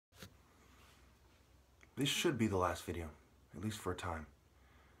This should be the last video, at least for a time.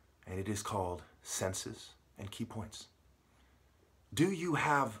 And it is called Senses and Key Points. Do you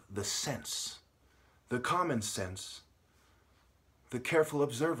have the sense, the common sense, the careful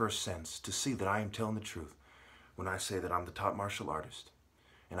observer's sense to see that I am telling the truth when I say that I'm the top martial artist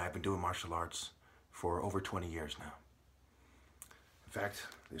and I've been doing martial arts for over 20 years now? In fact,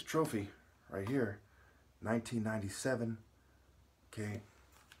 this trophy right here, 1997, okay,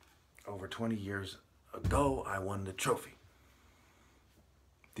 over 20 years ago, I won the trophy.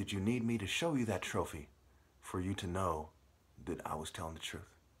 Did you need me to show you that trophy for you to know that I was telling the truth?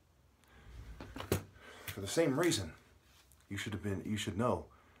 For the same reason, you should know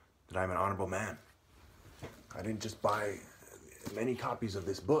that I'm an honorable man. I didn't just buy many copies of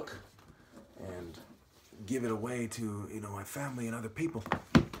this book and give it away to, my family and other people,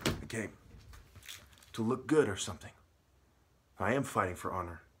 okay, to look good or something. I am fighting for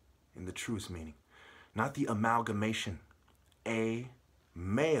honor in the truest meaning, not the amalgamation, a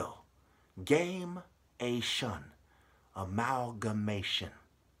male, game, a shun, amalgamation.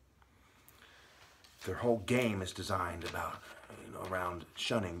 Their whole game is designed about, around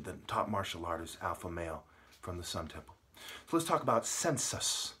shunning the top martial artist, alpha male from the Sun Temple. So let's talk about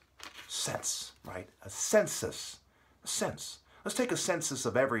census. Sense, right? A census, a sense. Let's take a census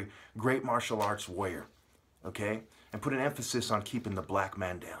of every great martial arts warrior, okay? And put an emphasis on keeping the black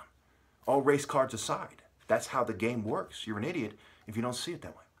man down. All race cards aside. That's how the game works. You're an idiot if you don't see it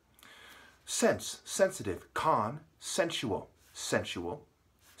that way. Sense, sensitive, con, sensual, sensual,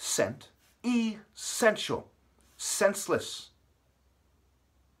 scent, essential, senseless,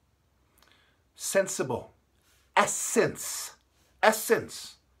 sensible, essence,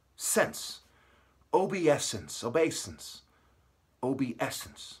 essence, sense, obeisance, obeisance,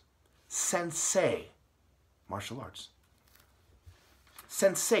 obeisance, sensei, martial arts,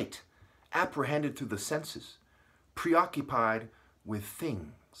 sensate, apprehended through the senses, preoccupied with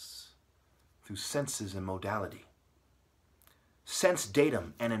things through senses and modality. Sense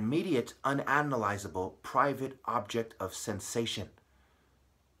datum, an immediate, unanalyzable, private object of sensation.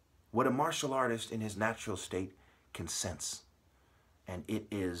 What a martial artist in his natural state can sense. And it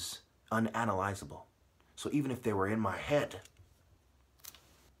is unanalyzable. So even if they were in my head,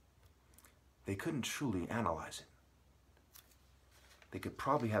 they couldn't truly analyze it. They could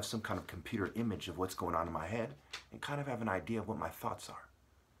probably have some kind of computer image of what's going on in my head and kind of have an idea of what my thoughts are.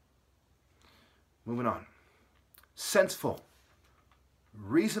 Moving on. Senseful,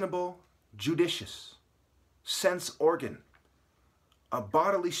 reasonable, judicious, sense organ, a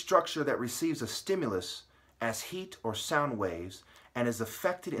bodily structure that receives a stimulus as heat or sound waves and is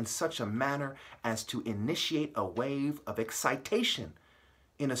affected in such a manner as to initiate a wave of excitation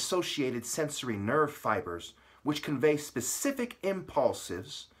in associated sensory nerve fibers which convey specific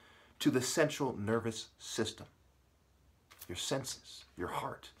impulses to the central nervous system. Your senses, your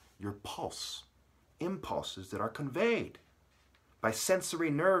heart, your pulse, impulses that are conveyed by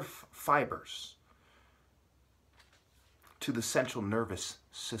sensory nerve fibers to the central nervous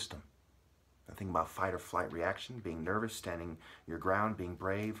system. I think about fight or flight reaction, being nervous, standing your ground, being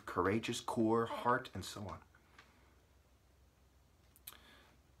brave, courageous, core, heart, and so on.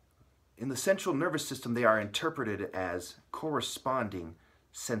 In the central nervous system, they are interpreted as corresponding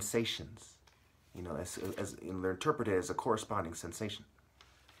sensations. They're interpreted as a corresponding sensation.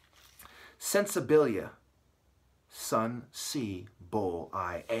 Sensibilia, sun, see, bull,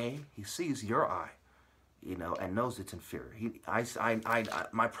 eye, a. He sees your eye, and knows it's inferior.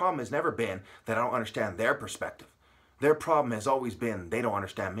 My problem has never been that I don't understand their perspective. Their problem has always been they don't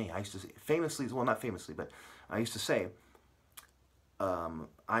understand me. I used to say, famously, well, not famously, but I used to say,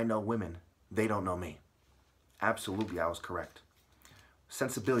 I know women, they don't know me. Absolutely, I was correct.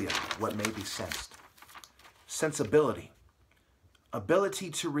 Sensibilia, what may be sensed. Sensibility, ability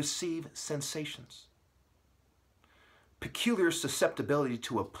to receive sensations. Peculiar susceptibility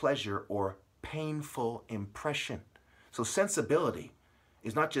to a pleasure or painful impression. So sensibility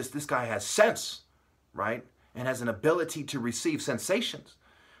is not just this guy has sense, right? And has an ability to receive sensations,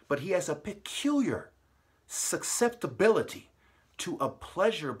 but he has a peculiar susceptibility to a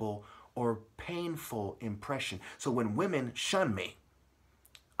pleasurable or painful impression. So when women shun me,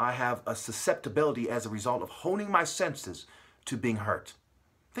 I have a susceptibility as a result of honing my senses to being hurt.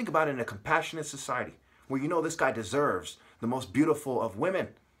 Think about it in a compassionate society where this guy deserves the most beautiful of women,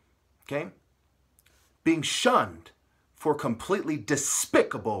 okay? Being shunned for completely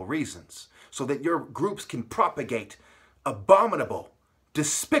despicable reasons so that your groups can propagate abominable,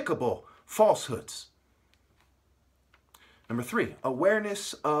 despicable falsehoods. Number 3,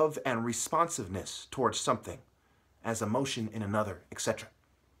 awareness of and responsiveness towards something as emotion in another, etc.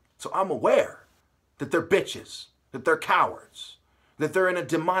 So I'm aware that they're bitches, that they're cowards, that they're in a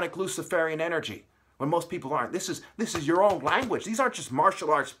demonic Luciferian energy, when most people aren't. This is your own language. These aren't just martial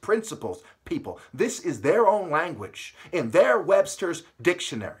arts principles, people. This is their own language in their Webster's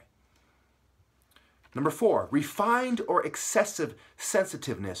dictionary. Number 4, refined or excessive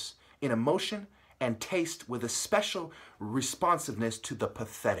sensitiveness in emotion and taste with a special responsiveness to the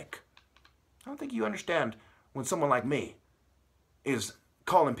pathetic. I don't think you understand when someone like me is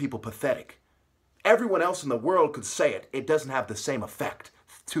calling people pathetic. Everyone else in the world could say it. It doesn't have the same effect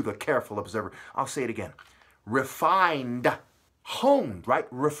to the careful observer. I'll say it again. Refined, honed, right?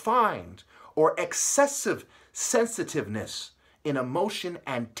 Refined or excessive sensitiveness in emotion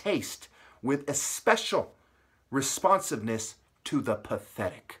and taste with a special responsiveness to the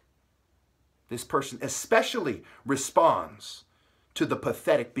pathetic. This person especially responds to the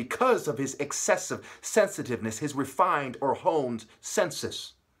pathetic because of his excessive sensitiveness, his refined or honed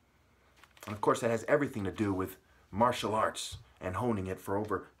senses. And of course, that has everything to do with martial arts and honing it for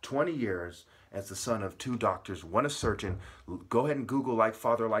over 20 years as the son of 2 doctors, one a surgeon. Go ahead and Google like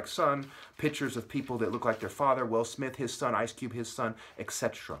father, like son, pictures of people that look like their father, Will Smith, his son, Ice Cube, his son,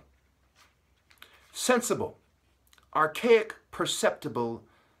 etc. Sensible, archaic, perceptible,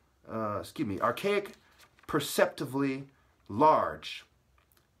 archaic, perceptively large,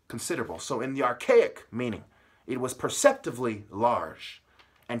 considerable. So in the archaic meaning, it was perceptively large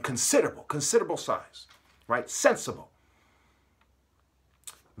and considerable size, right? Sensible.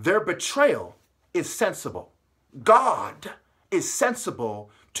 Their betrayal is sensible. God is sensible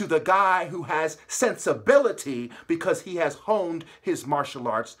to the guy who has sensibility because he has honed his martial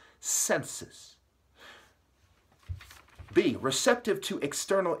arts senses. B, receptive to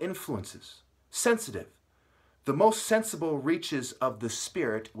external influences, sensitive. The most sensible reaches of the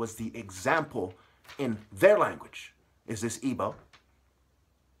spirit was the example in their language. Is this Igbo?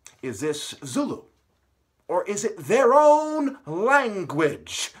 Is this Zulu? Or is it their own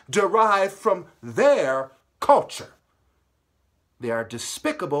language derived from their culture? They are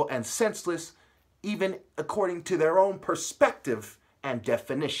despicable and senseless even according to their own perspective and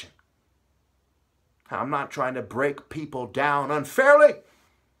definition. I'm not trying to break people down unfairly.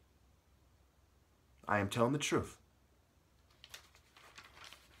 I am telling the truth.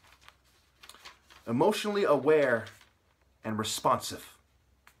 Emotionally aware and responsive.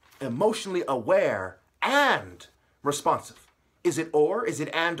 Emotionally aware and responsive. Is it or? Is it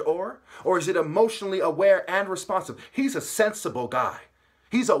and or? Or is it emotionally aware and responsive? He's a sensible guy.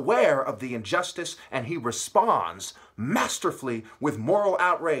 He's aware of the injustice and he responds masterfully with moral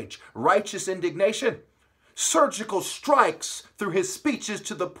outrage, righteous indignation, surgical strikes through his speeches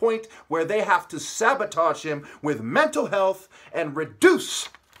to the point where they have to sabotage him with mental health and reduce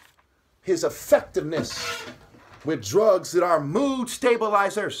his effectiveness with drugs that are mood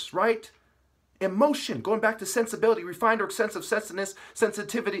stabilizers, right? Emotion, going back to sensibility, refined or excessive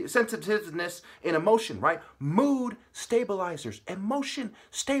sensitiveness in emotion, right? Mood stabilizers, emotion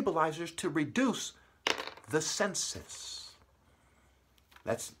stabilizers to reduce the senses.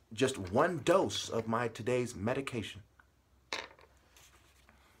 That's just one dose of my today's medication.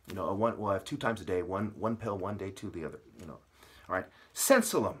 You know, I have 2 times a day, one pill one day, 2 the other, you know. All right.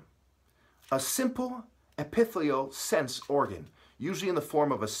 Sensillum, a simple epithelial sense organ, usually in the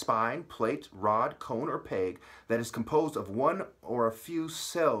form of a spine, plate, rod, cone, or peg that is composed of 1 or a few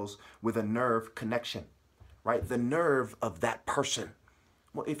cells with a nerve connection, right? The nerve of that person.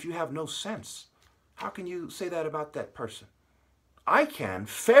 Well, if you have no sense, how can you say that about that person? I can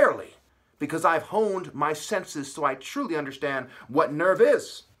fairly because I've honed my senses so I truly understand what nerve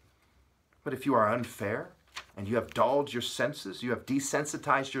is. But if you are unfair and you have dulled your senses, you have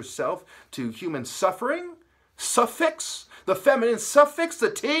desensitized yourself to human suffering, suffix, the feminine suffix, the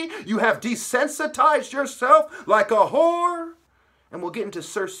T, you have desensitized yourself like a whore. And we'll get into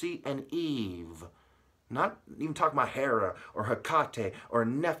Circe and Eve. Not even talking about Hera or Hecate or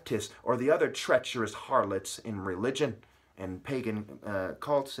Nephthys or the other treacherous harlots in religion and pagan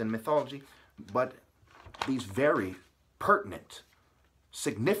cults and mythology, but these very pertinent,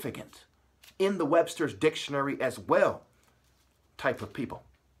 significant, in the Webster's dictionary as well, type of people.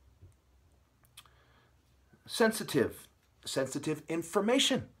 Sensitive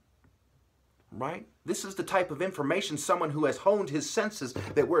information, right? This is the type of information someone who has honed his senses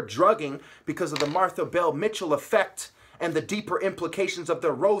that we're drugging because of the Martha Bell Mitchell effect and the deeper implications of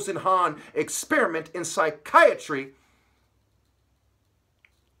the Rosenhan experiment in psychiatry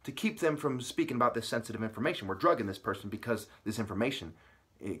to keep them from speaking about this sensitive information. We're drugging this person because this information,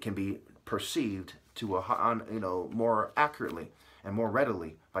 it can be perceived to more accurately and more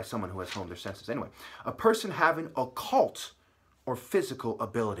readily by someone who has honed their senses. Anyway, a person having occult or physical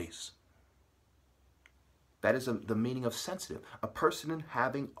abilities. That is the meaning of sensitive. A person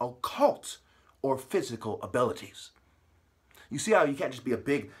having occult or physical abilities. You see how you can't just be a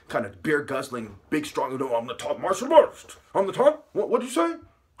big, kind of beer-guzzling, big, strong, no, I'm the top martial artist. I'm the top? What'd you say?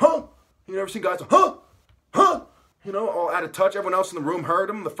 Huh? You never seen guys, huh? Huh? You know, all out of touch. Everyone else in the room heard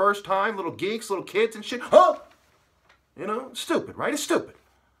them the first time. Little geeks, little kids and shit. Huh? You know, stupid, right? It's stupid.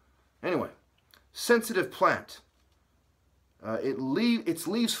 Anyway, sensitive plant. Its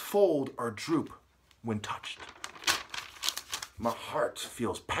leaves fold or droop when touched. My heart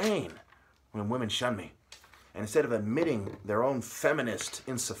feels pain when women shun me. And instead of admitting their own feminist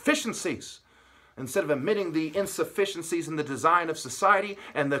insufficiencies, instead of admitting the insufficiencies in the design of society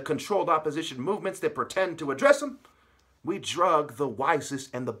and the controlled opposition movements that pretend to address them, we drug the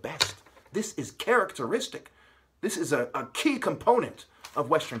wisest and the best. This is characteristic. This is a key component of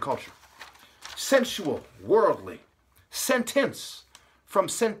Western culture. Sensual, worldly, sentence, from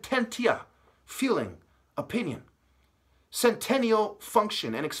sententia, feeling, opinion. Centennial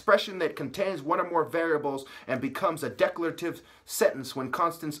function, an expression that contains one or more variables and becomes a declarative sentence when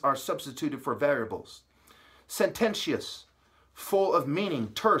constants are substituted for variables. Sententious, full of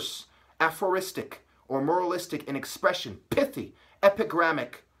meaning, terse, aphoristic, or moralistic in expression, pithy,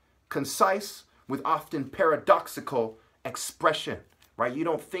 epigrammic, concise, with often paradoxical expression, right? You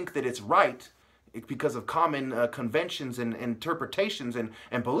don't think that it's right because of common conventions and interpretations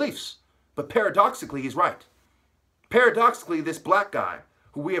and beliefs, but paradoxically, he's right. Paradoxically, this black guy,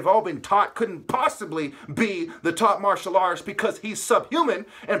 who we have all been taught couldn't possibly be the top martial artist because he's subhuman,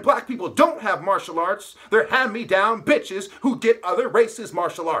 and black people don't have martial arts. They're hand-me-down bitches who get other races'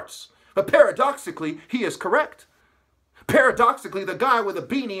 martial arts. But paradoxically, he is correct. Paradoxically, the guy with a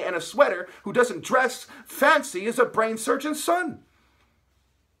beanie and a sweater who doesn't dress fancy is a brain surgeon's son.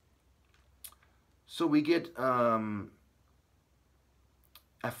 So we get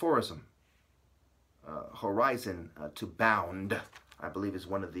aphorism. Horizon, to bound, I believe is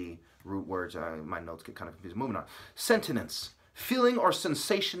one of the root words. My notes get kind of confused. Moving on. Sentinence, feeling or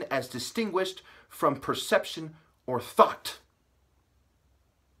sensation as distinguished from perception or thought.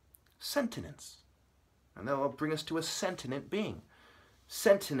 Sentinence. And that will bring us to a sentient being.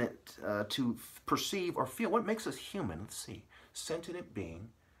 Sentient, to perceive or feel. What makes us human? Let's see. Sentient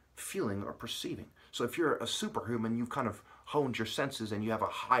being, feeling or perceiving. So if you're a superhuman, you've kind of honed your senses and you have a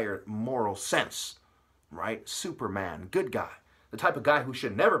higher moral sense. Right? Superman, good guy. The type of guy who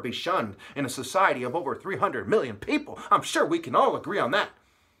should never be shunned in a society of over 300 million people. I'm sure we can all agree on that.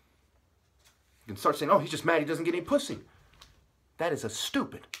 You can start saying, oh, he's just mad he doesn't get any pussy. That is a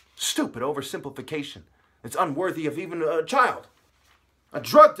stupid oversimplification. It's unworthy of even a child. A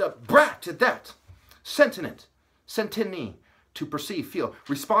drugged up brat at that. Sentient, sentini, to perceive, feel.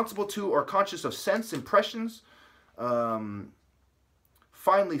 Responsible to or conscious of sense, impressions.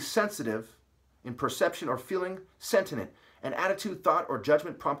 Finally, sensitive, in perception or feeling, sentient, an attitude, thought, or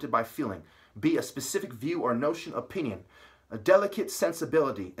judgment prompted by feeling. Be a specific view or notion, opinion. A delicate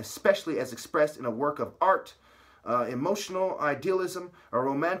sensibility, especially as expressed in a work of art. Emotional idealism, or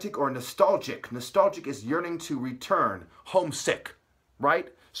romantic or nostalgic. Nostalgic is yearning to return, homesick, right?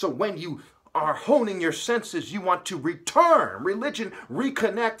 So when you are honing your senses, you want to return, religion,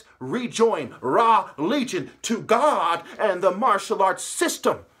 reconnect, rejoin, legion to God and the martial arts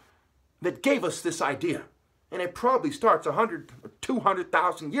system that gave us this idea. And it probably starts 100 or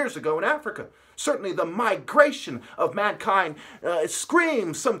 200,000 years ago in Africa. Certainly the migration of mankind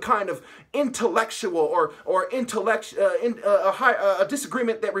screams some kind of intellectual or a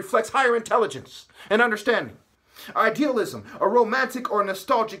disagreement that reflects higher intelligence and understanding. Idealism, a romantic or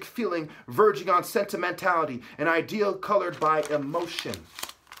nostalgic feeling verging on sentimentality, an ideal colored by emotion.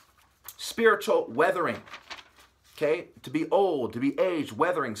 Spiritual weathering. Okay, to be old, to be aged,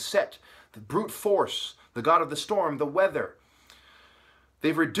 weathering, set, the brute force, the god of the storm, the weather.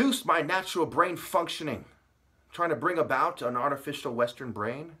 They've reduced my natural brain functioning, trying to bring about an artificial Western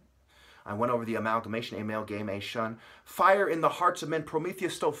brain. I went over the amalgamation, a male game, a shun. Fire in the hearts of men.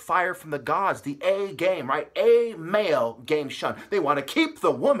 Prometheus stole fire from the gods. The A game, right? A male game shun. They want to keep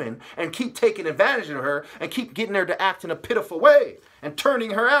the woman and keep taking advantage of her and keep getting her to act in a pitiful way and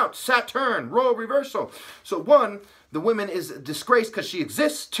turning her out. Saturn, role reversal. So 1, the woman is disgraced because she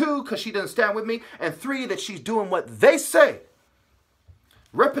exists. 2, because she doesn't stand with me. And 3, that she's doing what they say.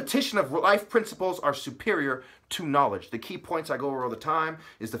 Repetition of life principles are superior to knowledge. The key points I go over all the time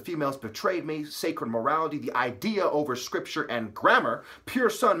is the females betrayed me, sacred morality, the idea over scripture and grammar, pure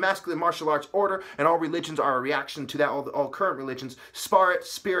sun, masculine martial arts order, and all religions are a reaction to that, all current religions. Spirit,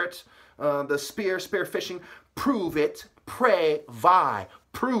 the spear fishing, prove it, pray, vi,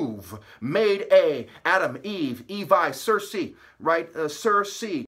 prove, made a, Adam, Eve, Evi, Circe, right, Circe,